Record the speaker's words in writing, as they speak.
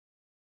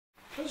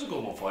That was a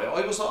good one for you.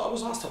 I was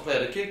asked to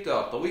play the gig there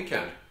at the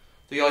weekend.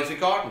 The Ivy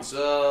Gardens,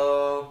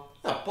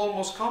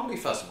 Bulmos Comedy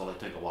Festival, I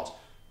think it was.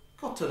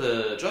 Got to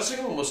the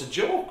dressing room, it was a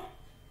joke.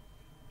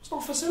 There's no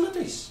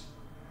facilities.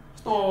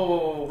 There's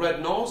no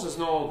red noses,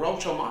 no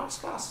Groucho Marx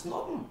class,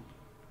 nothing.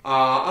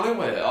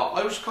 Anyway,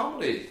 Irish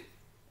comedy's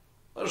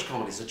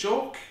a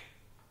joke.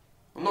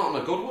 Not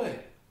in a good way.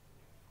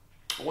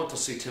 I went to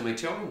see Timmy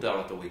Tiernan there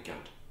at the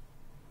weekend.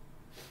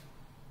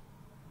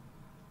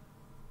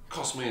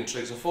 Cost me and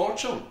Triggs a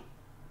fortune.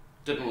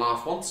 Didn't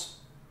laugh once.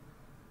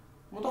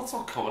 Well, that's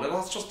not comedy,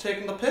 that's just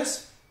taking the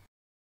piss.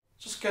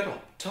 Just get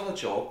up, tell a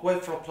joke,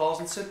 wait for applause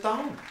and sit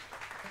down.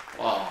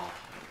 Well,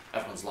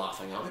 everyone's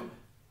laughing at him.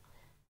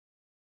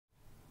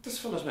 This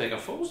fella's making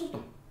fools of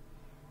them.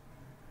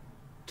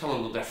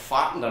 Telling them they're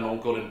fat and they're no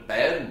good in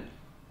bed and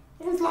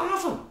everyone's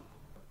laughing.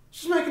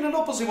 Just making it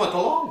up as he went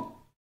along.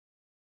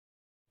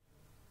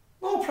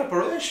 No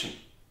preparation.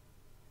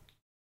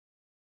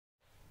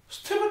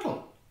 It's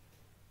typical.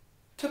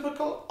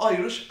 Typical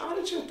Irish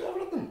attitude to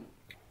everything.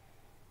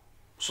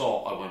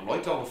 So I went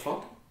right down the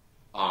front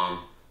and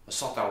I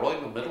sat there right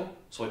in the middle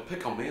so he'd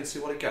pick on me and see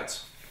what he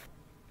gets.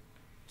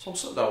 So I'm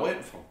sitting there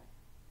waiting for him.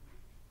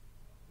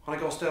 And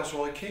he goes, "There's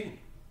Roy Keane."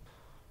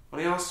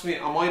 And he asks me,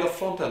 "Am I the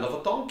front end of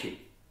a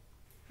donkey?"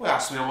 Well, he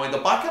asks me, "Am I the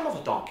back end of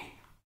a donkey?"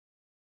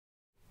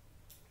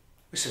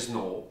 He says,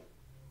 "No."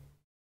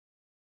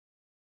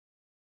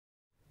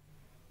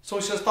 So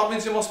he says, "That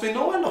means you must be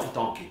no end of a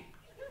donkey."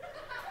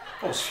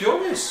 I was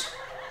furious.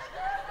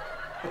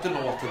 I didn't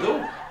know what to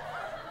do.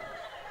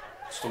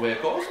 It's the way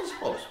it goes, I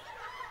suppose.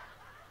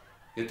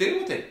 You deal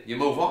with it, you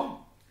move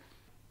on.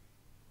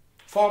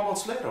 4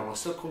 months later and I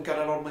still couldn't get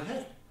it out of my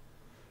head.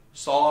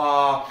 So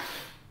I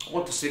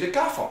went to see the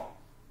gaffer.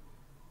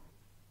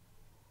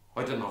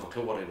 I didn't have a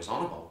clue what he was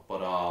on about,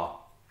 but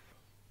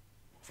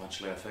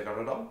eventually I figured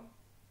it out.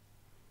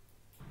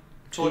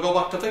 So I go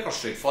back to Vicar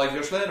Street 5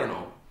 years later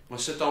now, and I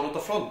sit down at the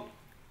front,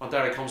 and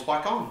there he comes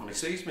back on, and he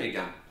sees me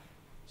again.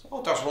 So,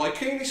 "Oh, there's Roy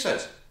Keane," he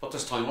says, but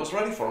this time I was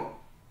ready for him.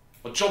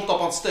 I jumped up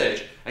on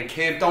stage and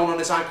came down on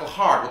his ankle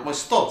hard with my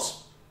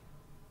studs.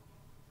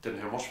 Didn't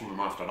hear much from him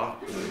after that.